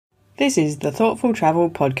This is the Thoughtful Travel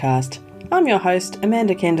Podcast. I'm your host,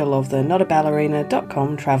 Amanda Kendall of the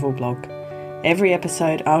notaballerina.com travel blog. Every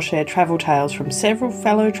episode I'll share travel tales from several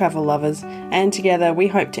fellow travel lovers, and together we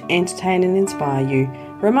hope to entertain and inspire you,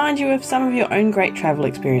 remind you of some of your own great travel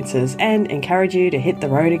experiences, and encourage you to hit the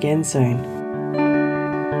road again soon.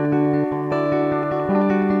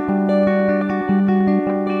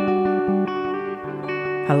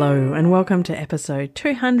 Hello and welcome to episode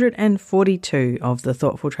 242 of the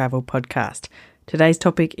Thoughtful Travel Podcast. Today's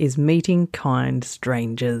topic is meeting kind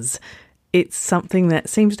strangers. It's something that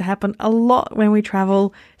seems to happen a lot when we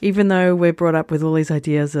travel, even though we're brought up with all these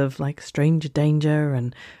ideas of like stranger danger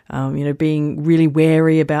and, being really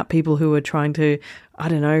wary about people who are trying to,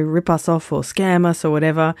 rip us off or scam us or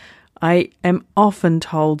whatever. I am often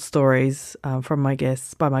told stories by my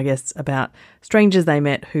guests about strangers they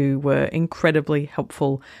met who were incredibly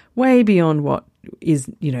helpful, way beyond what is,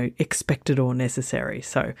 expected or necessary.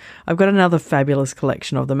 So I've got another fabulous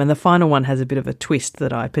collection of them, and the final one has a bit of a twist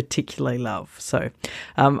that I particularly love. So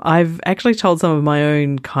I've actually told some of my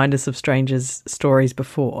own kindness of strangers stories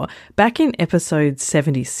before, back in episode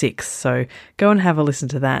 76. So go and have a listen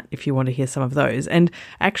to that if you want to hear some of those. And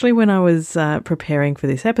actually, when I was preparing for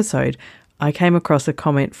this episode, I came across a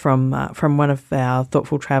comment from one of our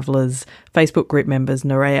Thoughtful Travellers Facebook group members,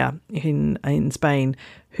 Nerea, in Spain,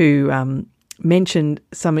 who mentioned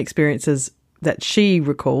some experiences that she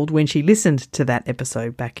recalled when she listened to that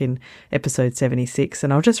episode back in episode 76.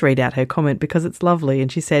 And I'll just read out her comment because it's lovely.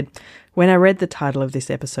 And she said, "When I read the title of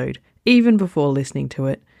this episode, even before listening to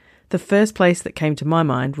it, the first place that came to my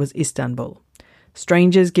mind was Istanbul.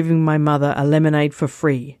 Strangers giving my mother a lemonade for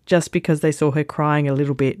free just because they saw her crying a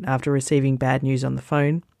little bit after receiving bad news on the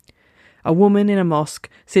phone. A woman in a mosque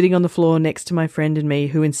sitting on the floor next to my friend and me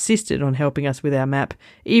who insisted on helping us with our map,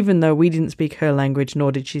 even though we didn't speak her language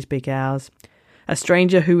nor did she speak ours. A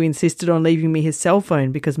stranger who insisted on leaving me his cell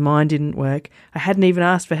phone because mine didn't work. I hadn't even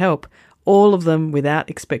asked for help. All of them without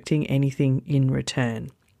expecting anything in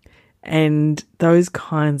return." And those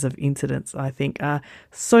kinds of incidents, I think, are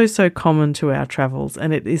so common to our travels.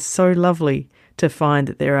 And it is so lovely to find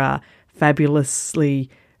that there are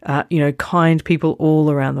fabulously kind people all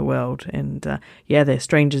around the world. And they're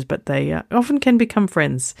strangers, but they often can become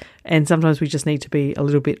friends. And sometimes we just need to be a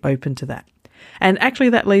little bit open to that. And actually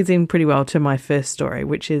that leads in pretty well to my first story,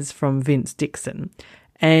 which is from Vince Dixon.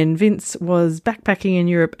 And Vince was backpacking in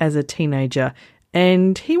Europe as a teenager,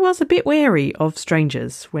 and he was a bit wary of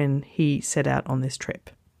strangers when he set out on this trip.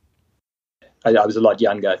 I was a lot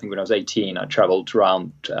younger. I think when I was 18, I travelled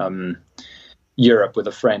around Europe with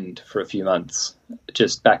a friend for a few months,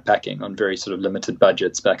 just backpacking on very sort of limited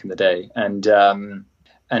budgets back in the day. And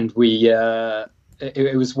we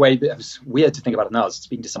it was weird to think about it now. I was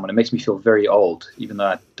speaking to someone. It makes me feel very old, even though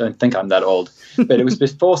I don't think I'm that old. But it was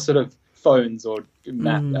before sort of phones or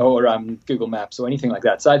Google Maps or anything like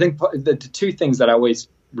that. So I think the two things that I always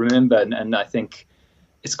remember, and I think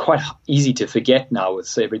it's quite easy to forget now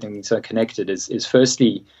with everything being so connected, is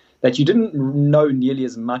firstly that you didn't know nearly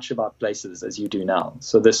as much about places as you do now.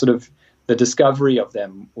 So the discovery of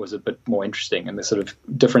them was a bit more interesting, and the sort of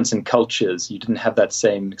difference in cultures, you didn't have that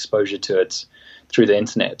same exposure to it through the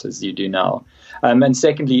internet as you do now. And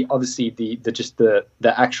secondly, obviously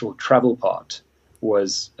the actual travel part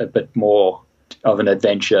was a bit more of an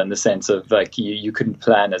adventure in the sense of like you couldn't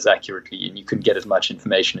plan as accurately and you couldn't get as much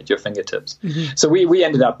information at your fingertips. Mm-hmm. So we were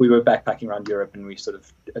backpacking around Europe, and we sort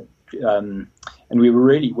of and we were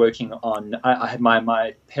really working on. I had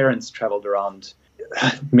my parents traveled around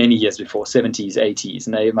many years before, 70s, 80s,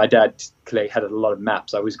 and my dad had a lot of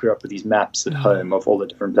maps. I always grew up with these maps at home of all the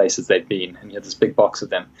different places they'd been, and he had this big box of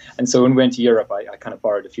them. And so when we went to Europe, I kind of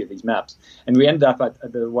borrowed a few of these maps, and we ended up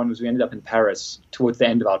we ended up in Paris towards the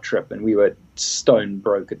end of our trip, and we were stone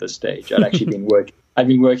broke at this stage. I'd actually been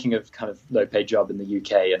working a kind of low-paid job in the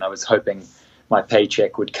UK, and I was hoping my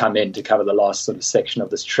paycheck would come in to cover the last sort of section of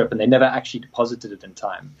this trip, and they never actually deposited it in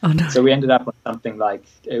time. Oh, no. So we ended up on something like,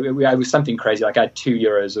 it was something crazy, like I had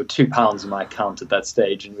 €2 or £2 in my account at that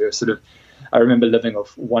stage, and we were sort of, I remember living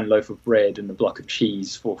off one loaf of bread and a block of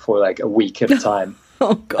cheese for like a week at a time.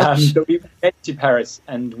 Oh, gosh. So we went to Paris,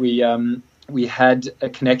 and we had a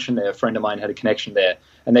connection there. A friend of mine had a connection there,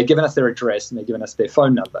 and they'd given us their address and they'd given us their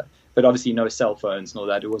phone number. But obviously no cell phones and all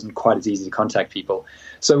that. It wasn't quite as easy to contact people.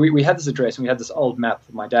 So we had this address, and we had this old map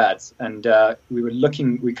of my dad's, and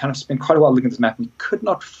we kind of spent quite a while looking at this map, and we could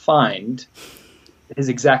not find his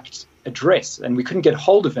exact address, and we couldn't get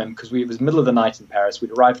hold of him because it was middle of the night in Paris.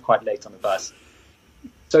 We'd arrived quite late on the bus.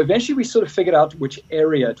 So eventually we sort of figured out which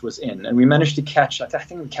area it was in, and we managed to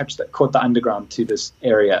caught the underground to this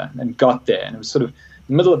area and got there, and it was sort of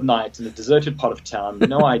middle of the night in a deserted part of town,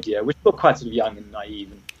 no idea. We're still quite sort of young and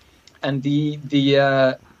naive, and we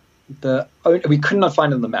could not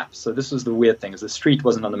find it on the map. So this was the weird thing, is the street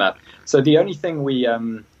wasn't on the map. So the only thing we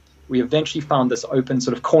eventually found this open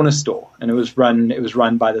sort of corner store, and it was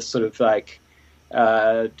run by this sort of like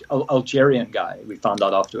Algerian guy. We found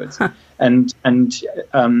out afterwards, and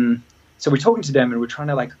so we're talking to them, and we're trying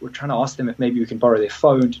to ask them if maybe we can borrow their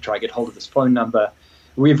phone to try to get hold of this phone number.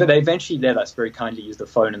 They eventually let us very kindly use the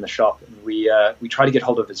phone in the shop, and we try to get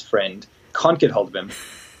hold of his friend. Can't get hold of him.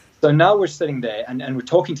 So now we're sitting there, and we're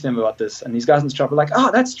talking to them about this, and these guys in the shop are like,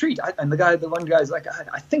 "Oh, that street," and the one guy's like,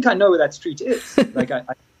 "I think I know where that street is. Like, I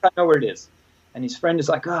know where it is." And his friend is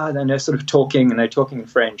like, "Ah," and they're sort of talking, and they're talking in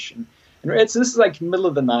French, and this is like middle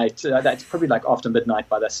of the night. That's probably like after midnight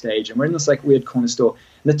by that stage, and we're in this like weird corner store.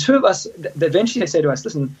 And the two of us, eventually they say to us,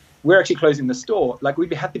 "Listen, we're actually closing the store. Like, we'd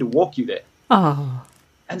be happy to walk you there." Oh.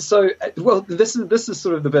 And so, well, this is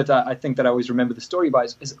sort of the bit I think that I always remember the story by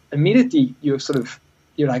is immediately you're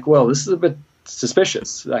like, well, this is a bit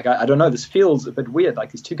suspicious. Like, I don't know, this feels a bit weird.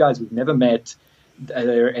 Like, these two guys we've never met,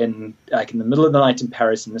 they're in the middle of the night in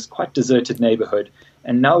Paris in this quite deserted neighborhood,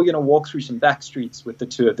 and now we're going to walk through some back streets with the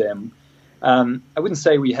two of them. I wouldn't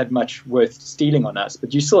say we had much worth stealing on us,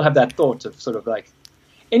 but you still have that thought of sort of like,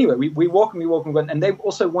 anyway, we walk, and they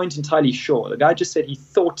also weren't entirely sure. The guy just said he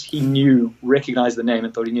thought he recognized the name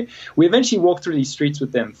and thought he knew. We eventually walked through these streets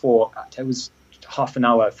with them for, it was half an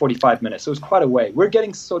hour, 45 minutes. So it was quite a way. We're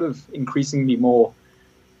getting sort of increasingly more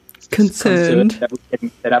concerned that we're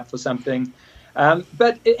getting set up for something.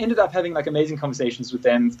 But it ended up having like amazing conversations with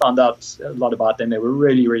them, found out a lot about them. They were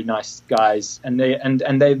really, really nice guys. And they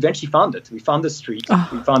eventually found it. We found the street. Oh.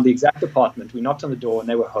 We found the exact apartment. We knocked on the door and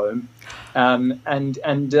they were home. And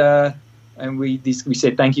we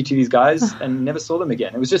said thank you to these guys and never saw them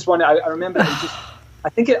again. It was just one, I remember, I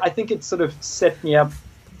think it sort of set me up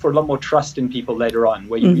for a lot more trust in people later on,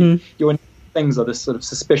 where your things are this sort of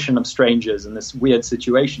suspicion of strangers in this weird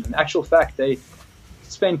situation. In actual fact, they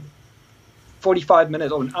spent 45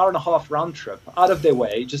 minutes or an hour and a half round trip out of their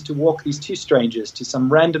way just to walk these two strangers to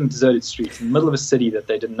some random deserted streets in the middle of a city that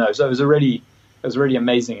they didn't know. So it was a really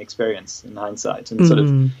amazing experience in hindsight, and sort of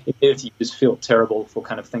immediately you just feel terrible for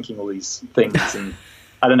kind of thinking all these things. And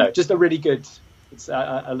I don't know, just a really good, it's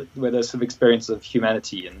where there's sort of experience of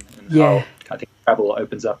humanity and how I think travel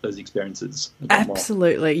opens up those experiences a bit more.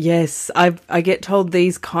 Absolutely, yes. I get told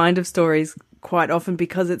these kind of stories quite often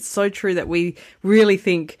because it's so true that we really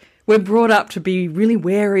think we're brought up to be really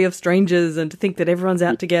wary of strangers and to think that everyone's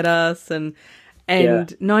out to get us, and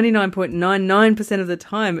 99.99% of the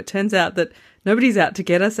time it turns out that nobody's out to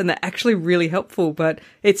get us and they're actually really helpful. But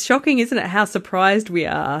it's shocking, isn't it, how surprised we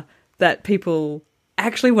are that people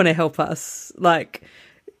actually want to help us. Like,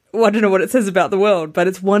 well, I don't know what it says about the world, but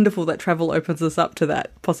it's wonderful that travel opens us up to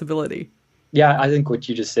that possibility. Yeah, I think what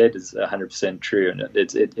you just said is 100% true, and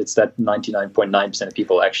it's that 99.9% of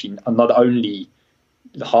people actually are not only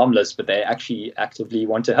harmless, but they actually actively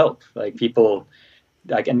want to help. Like, people,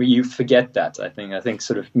 like, and you forget that. I think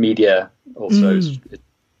sort of media also has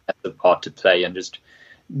a part to play, and just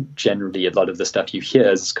generally a lot of the stuff you hear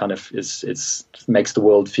is kind of makes the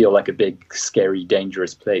world feel like a big, scary,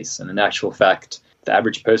 dangerous place. And in actual fact, the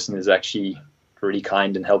average person is actually really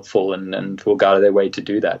kind and helpful and will go out of their way to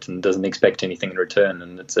do that and doesn't expect anything in return.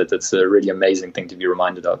 And it's a really amazing thing to be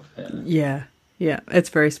reminded of. Yeah, it's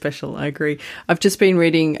very special. I agree. I've just been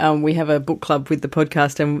reading, we have a book club with the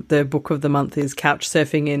podcast, and the book of the month is Couch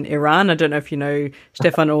Surfing in Iran. I don't know if you know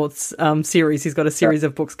Stefan Ort's series. He's got a series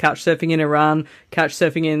of books, Couch Surfing in Iran, Couch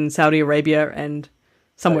Surfing in Saudi Arabia, and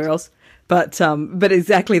somewhere else. But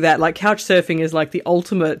exactly that, like, couch surfing is like the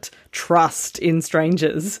ultimate trust in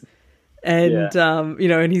strangers. And,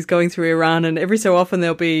 and he's going through Iran, and every so often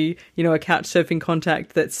there'll be, a couch surfing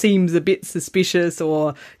contact that seems a bit suspicious,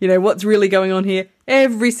 or, what's really going on here.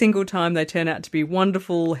 Every single time they turn out to be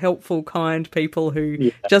wonderful, helpful, kind people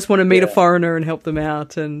who just want to meet a foreigner and help them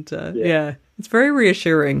out. And, it's very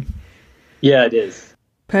reassuring. Yeah, it is.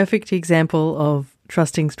 Perfect example of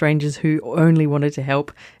trusting strangers who only wanted to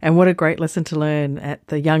help, and what a great lesson to learn at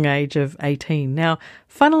the young age of 18. Now,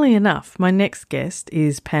 funnily enough, my next guest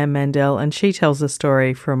is Pam Mandel, and she tells a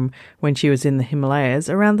story from when she was in the Himalayas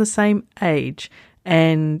around the same age,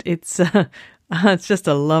 and it's just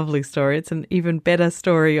a lovely story. It's an even better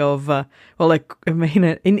story of, an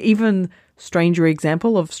even stranger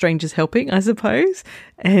example of strangers helping, I suppose.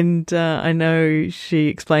 And I know she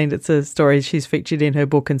explained it's a story she's featured in her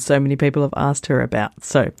book and so many people have asked her about.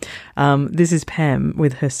 So this is Pam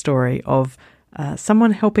with her story of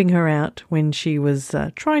someone helping her out when she was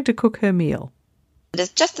trying to cook her meal. It is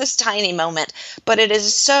just this tiny moment, but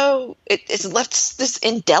it's left this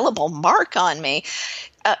indelible mark on me.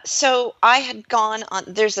 So I had gone on,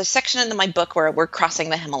 there's a section in my book where we're crossing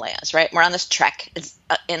the Himalayas, right? We're on this trek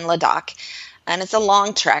in Ladakh, and it's a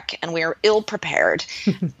long trek, and we are ill prepared,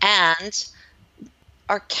 and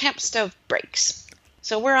our camp stove breaks.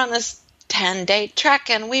 So we're on this 10-day trek,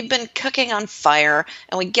 and we've been cooking on fire,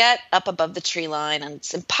 and we get up above the tree line, and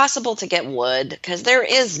it's impossible to get wood because there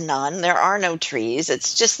is none. There are no trees.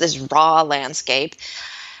 It's just this raw landscape,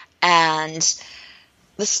 and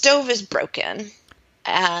the stove is broken,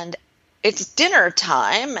 and it's dinner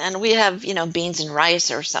time, and we have, beans and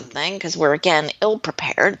rice or something because we're, again, ill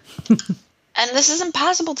prepared. And this is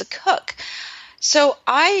impossible to cook. So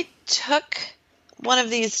I took one of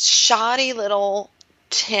these shoddy little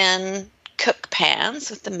tin cook pans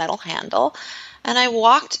with the metal handle, and I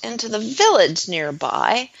walked into the village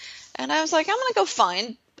nearby, and I was like, I'm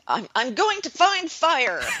going to find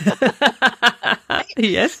fire.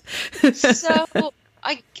 Yes. So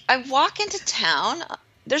I walk into town.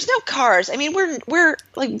 There's no cars. I mean, we're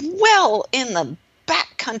like well in the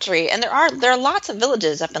back country, and there are lots of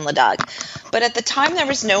villages up in Ladakh, but at the time there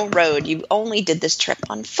was no road. You only did this trip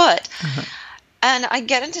on foot. Uh-huh. And I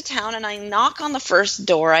get into town, and I knock on the first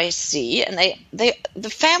door I see, and the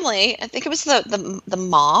family, I think it was the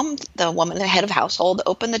mom, the woman, the head of household,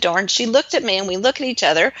 opened the door, and she looked at me, and we look at each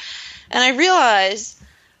other, and I realize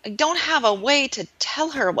I don't have a way to tell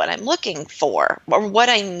her what I'm looking for, or what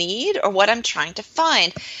I need, or what I'm trying to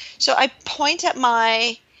find. So I point at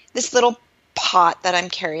this little pot that I'm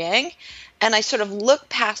carrying, and I sort of look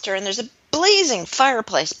past her, and there's a blazing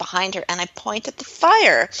fireplace behind her, and I point at the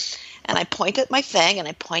fire. And I point at my thing, and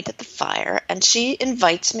I point at the fire, and she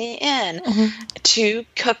invites me in to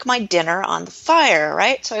cook my dinner on the fire,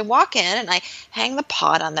 right? So I walk in, and I hang the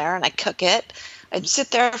pot on there, and I cook it. I sit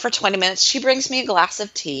there for 20 minutes. She brings me a glass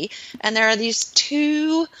of tea, and there are these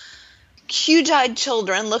two huge-eyed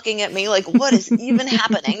children looking at me like, what is even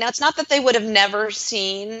happening? Now, it's not that they would have never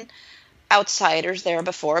seen outsiders there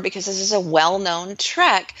before, because this is a well-known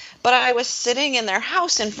trek, but I was sitting in their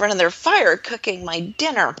house in front of their fire cooking my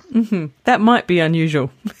dinner. Mm-hmm. That might be unusual.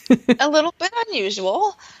 A little bit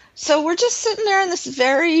unusual. So we're just sitting there in this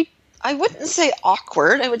very, I wouldn't say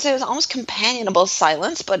awkward, I would say it was almost companionable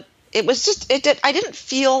silence, but it was just, I didn't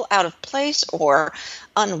feel out of place or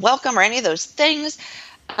unwelcome or any of those things.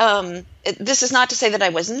 This is not to say that I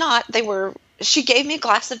was not. She gave me a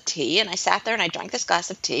glass of tea, and I sat there and I drank this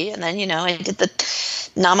glass of tea, and then, I did the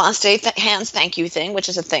namaste hands thank you thing, which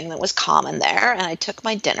is a thing that was common there, and I took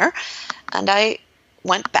my dinner, and I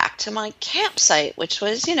went back to my campsite, which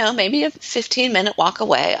was, maybe a 15-minute walk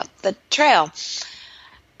away up the trail.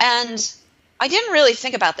 And I didn't really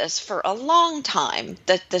think about this for a long time,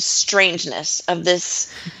 the strangeness of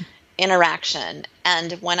this interaction.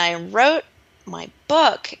 And when I wrote my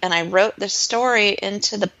book, and I wrote the story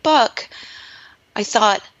into the book, I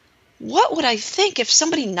thought, what would I think if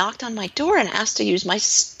somebody knocked on my door and asked to use my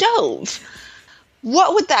stove?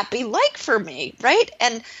 What would that be like for me, right?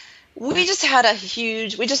 And we just had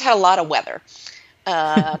a lot of weather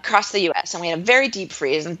across the U.S., and we had a very deep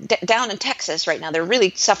freeze. And down in Texas right now, they're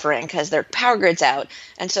really suffering because their power grid's out.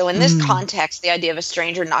 And so in this context, the idea of a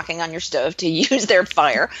stranger knocking on your stove to use their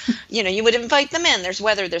fire, you would invite them in. There's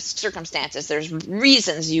weather, there's circumstances, there's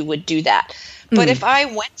reasons you would do that. But if I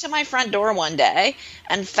went to my front door one day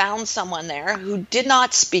and found someone there who did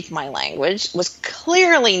not speak my language, was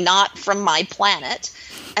clearly not from my planet,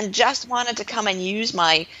 and just wanted to come and use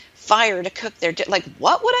my fire to cook their dinner, like,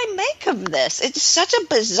 what would I make of this? It's such a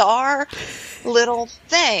bizarre little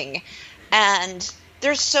thing. And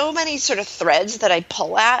there's so many sort of threads that I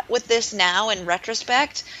pull at with this now in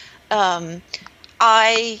retrospect.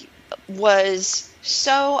 I was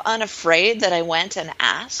so unafraid that I went and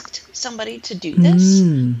asked somebody to do this,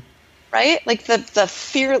 right? Like the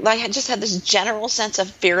fear, I had just had this general sense of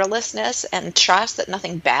fearlessness and trust that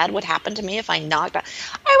nothing bad would happen to me if I knocked.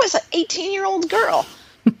 I was an 18-year-old girl,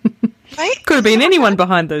 right? Could have been anyone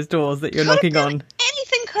behind those doors that you're knocking on.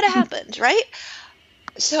 Anything could have happened, right?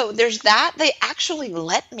 So there's that. They actually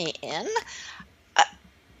let me in.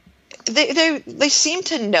 They seemed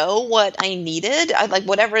to know what I needed. Like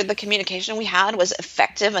whatever the communication we had was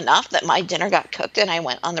effective enough that my dinner got cooked and I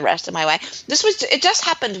went on the rest of my way. It just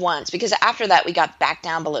happened once, because after that we got back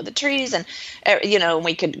down below the trees, and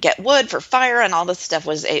we could get wood for fire, and all this stuff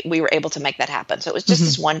we were able to make that happen. So it was just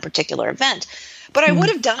this one particular event, but I would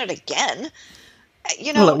have done it again.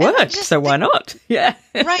 Well, it worked, so why not? Yeah.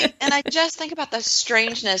 Right. And I just think about the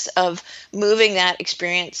strangeness of moving that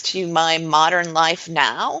experience to my modern life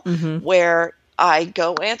now, where I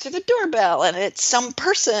go answer the doorbell, and it's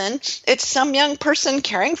some young person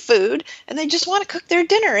carrying food, and they just want to cook their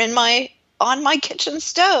dinner on my kitchen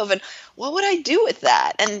stove. And what would I do with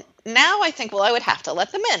that? And now I think, well, I would have to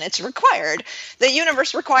let them in. It's required. The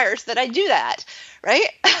universe requires that I do that, right?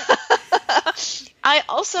 I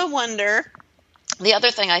also wonder, the other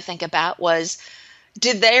thing I think about was,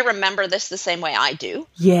 did they remember this the same way I do?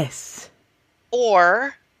 Yes.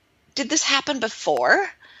 Or did this happen before?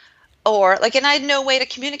 Or, like, and I had no way to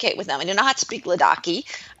communicate with them. I did not speak Ladakhi,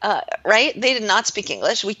 right? They did not speak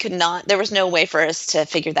English. We could not, there was no way for us to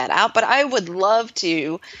figure that out. But I would love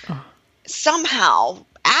to somehow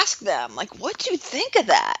ask them, like, what do you think of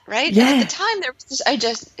that, right? Yeah. And at the time,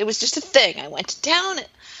 it was just a thing. I went to town,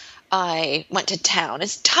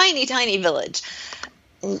 it's a tiny, tiny village,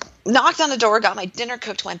 knocked on the door, got my dinner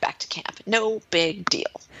cooked, went back to camp. No big deal.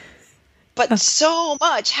 But so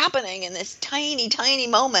much happening in this tiny, tiny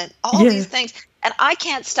moment, all these things. And I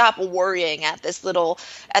can't stop worrying at this little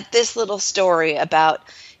story about,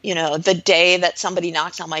 the day that somebody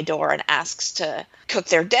knocks on my door and asks to cook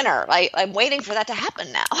their dinner. I'm waiting for that to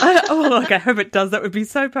happen now. I hope it does. That would be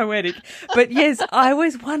so poetic. But yes, I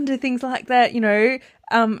always wonder things like that,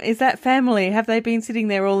 is that family? Have they been sitting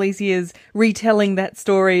there all these years retelling that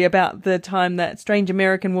story about the time that strange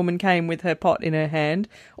American woman came with her pot in her hand?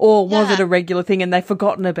 Or was it a regular thing and they've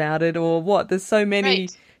forgotten about it, or what? There's so many.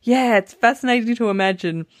 Right. Yeah, it's fascinating to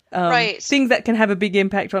imagine things that can have a big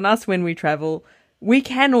impact on us when we travel. We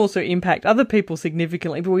can also impact other people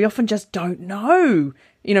significantly, but we often just don't know.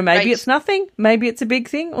 Maybe it's nothing, maybe it's a big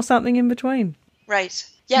thing, or something in between. Right.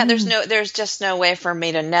 Yeah, there's just no way for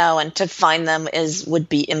me to know, and to find them would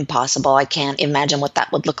be impossible. I can't imagine what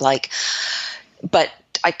that would look like. But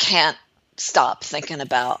I can't stop thinking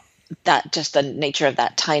about that, just the nature of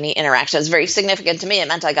that tiny interaction. It's very significant to me. It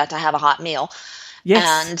meant I got to have a hot meal.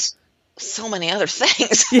 Yes. And so many other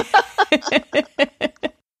things.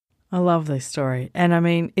 I love this story. And I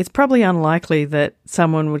mean, it's probably unlikely that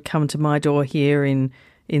someone would come to my door here in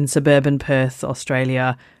suburban Perth,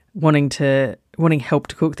 Australia, wanting help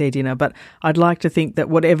to cook their dinner. But I'd like to think that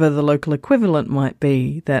whatever the local equivalent might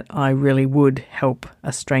be, that I really would help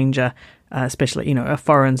a stranger, especially, a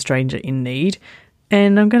foreign stranger in need.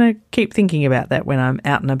 And I'm going to keep thinking about that when I'm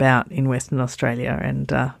out and about in Western Australia and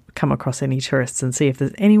come across any tourists and see if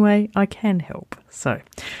there's any way I can help. So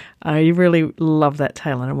I really love that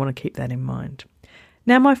tale and I want to keep that in mind.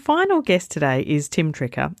 Now, my final guest today is Tim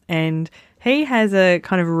Tricker, and he has a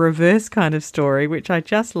kind of a reverse kind of story, which I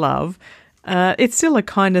just love. It's still a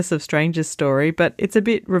kindness of strangers story, but it's a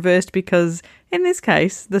bit reversed because in this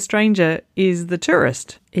case, the stranger is the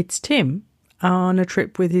tourist. It's Tim on a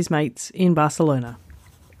trip with his mates in Barcelona.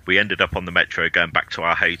 We ended up on the metro going back to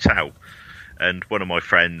our hotel, and one of my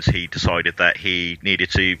friends, he decided that he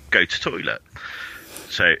needed to go to toilet.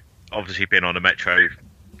 So obviously being on a metro,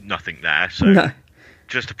 nothing there. So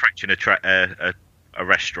just approaching a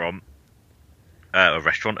restaurant,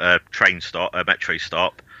 a train stop, a metro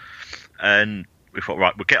stop, and we thought,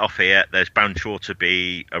 right, we'll get off here. There's bound sure to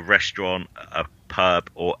be a restaurant, a pub,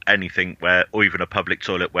 or anything or even a public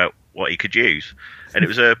toilet what he could use. And it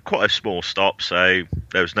was quite a small stop, so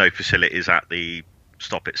there was no facilities at the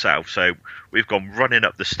stop itself. So we've gone running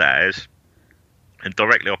up the stairs, and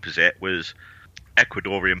directly opposite was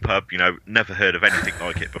Ecuadorian pub. Never heard of anything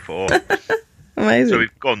like it before. Amazing. So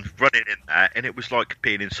we've gone running in there, and it was like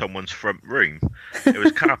being in someone's front room. There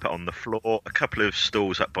was carpet on the floor, a couple of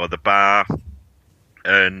stools up by the bar,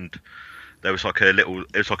 and there was like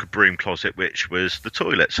a broom closet, which was the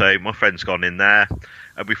toilet. So my friend's gone in there,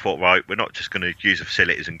 and we thought, right, we're not just going to use the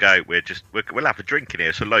facilities and go. We'll have a drink in here.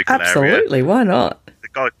 It's a local area. Absolutely, why not? The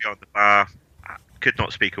guy behind the bar could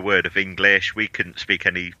not speak a word of English. We couldn't speak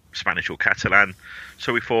any Spanish or Catalan.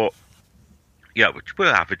 So we thought, yeah,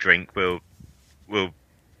 we'll have a drink. We'll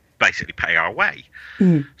basically pay our way.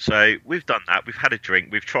 So we've done that. We've had a drink.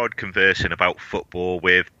 We've tried conversing about football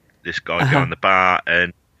with this guy behind the bar,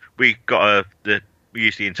 and we got we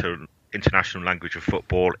used the international language of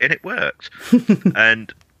football, and it worked.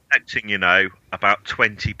 And next thing you know, about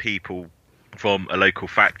 20 people from a local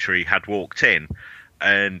factory had walked in,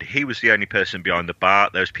 and he was the only person behind the bar.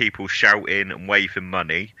 There was people shouting and waving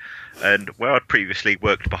money, and where I'd previously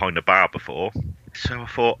worked behind a bar before, so I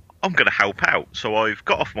thought, I'm going to help out. So I've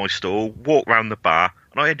got off my stool, walked round the bar,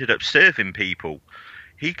 and I ended up serving people.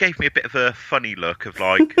 He gave me a bit of a funny look of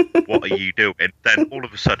like, what are you doing? Then all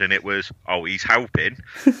of a sudden it was, oh, he's helping.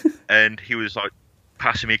 And he was like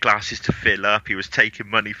passing me glasses to fill up. He was taking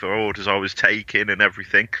money for orders I was taking and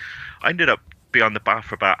everything. I ended up behind the bar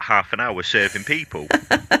for about half an hour serving people.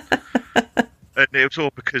 And it was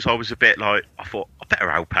all because I was a bit like, I thought, I'll better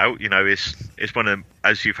help out. It's one of,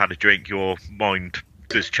 as you've had a drink, your mind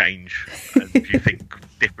does change and you think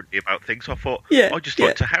differently about things. I thought, I'd just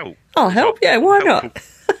like to help. I'll help, why not?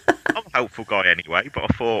 I'm a helpful guy anyway, but I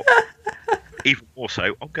thought, even more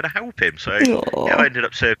so, I'm going to help him. So I ended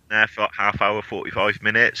up serving there for like half hour, 45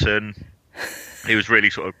 minutes, and he was really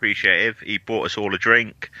sort of appreciative. He bought us all a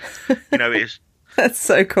drink. It's That's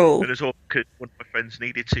so cool. It was all because one of my friends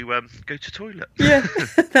needed to go to toilet. Yeah,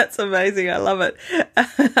 that's amazing. I love it.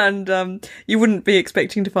 And you wouldn't be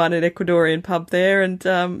expecting to find an Ecuadorian pub there, and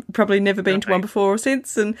probably never been to one before or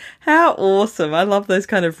since. And how awesome. I love those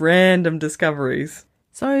kind of random discoveries.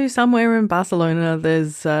 So somewhere in Barcelona,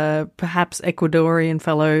 there's perhaps Ecuadorian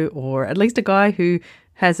fellow, or at least a guy who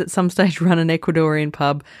has at some stage run an Ecuadorian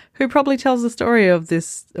pub, who probably tells the story of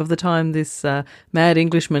the time this mad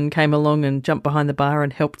Englishman came along and jumped behind the bar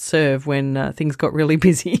and helped serve when things got really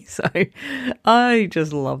busy. So I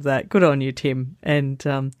just love that. Good on you, Tim. And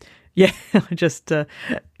it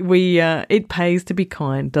pays to be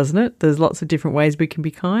kind, doesn't it? There's lots of different ways we can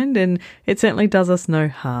be kind, and it certainly does us no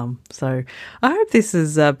harm. So I hope this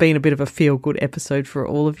has been a bit of a feel-good episode for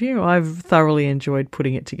all of you. I've thoroughly enjoyed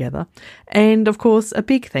putting it together. And, of course, a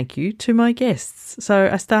big thank you to my guests. So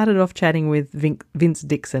I started off chatting with Vince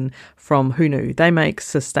Dixon from Who Knew. They make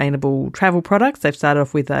sustainable travel products. They've started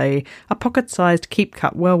off with a pocket-sized keep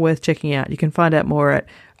cup, well worth checking out. You can find out more at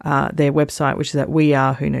their website, which is at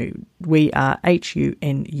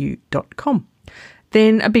wearewhoknew.com.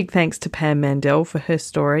 Then a big thanks to Pam Mandel for her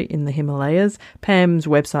story in the Himalayas. Pam's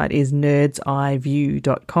website is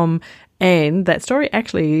nerdseiview.com, and that story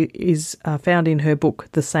actually is found in her book,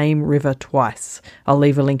 The Same River Twice. I'll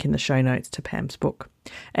leave a link in the show notes to Pam's book.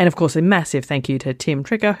 And of course, a massive thank you to Tim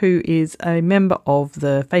Tricker, who is a member of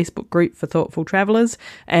the Facebook group for Thoughtful Travellers.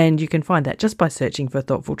 And you can find that just by searching for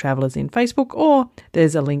Thoughtful Travellers in Facebook, or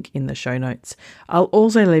there's a link in the show notes. I'll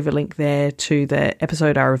also leave a link there to the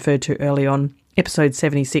episode I referred to early on, episode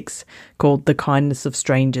 76, called The Kindness of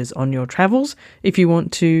Strangers on Your Travels, if you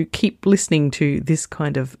want to keep listening to this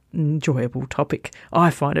kind of enjoyable topic.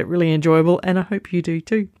 I find it really enjoyable, and I hope you do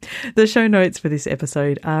too. The show notes for this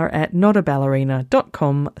episode are at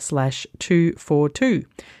notaballerina.com/242.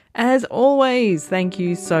 As always, thank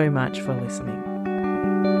you so much for listening.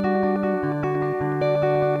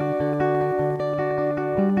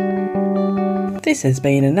 This has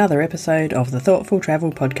been another episode of the Thoughtful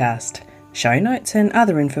Travel Podcast. Show notes and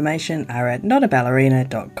other information are at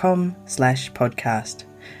notaballerina.com/podcast.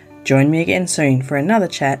 Join me again soon for another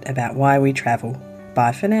chat about why we travel.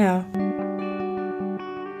 Bye for now.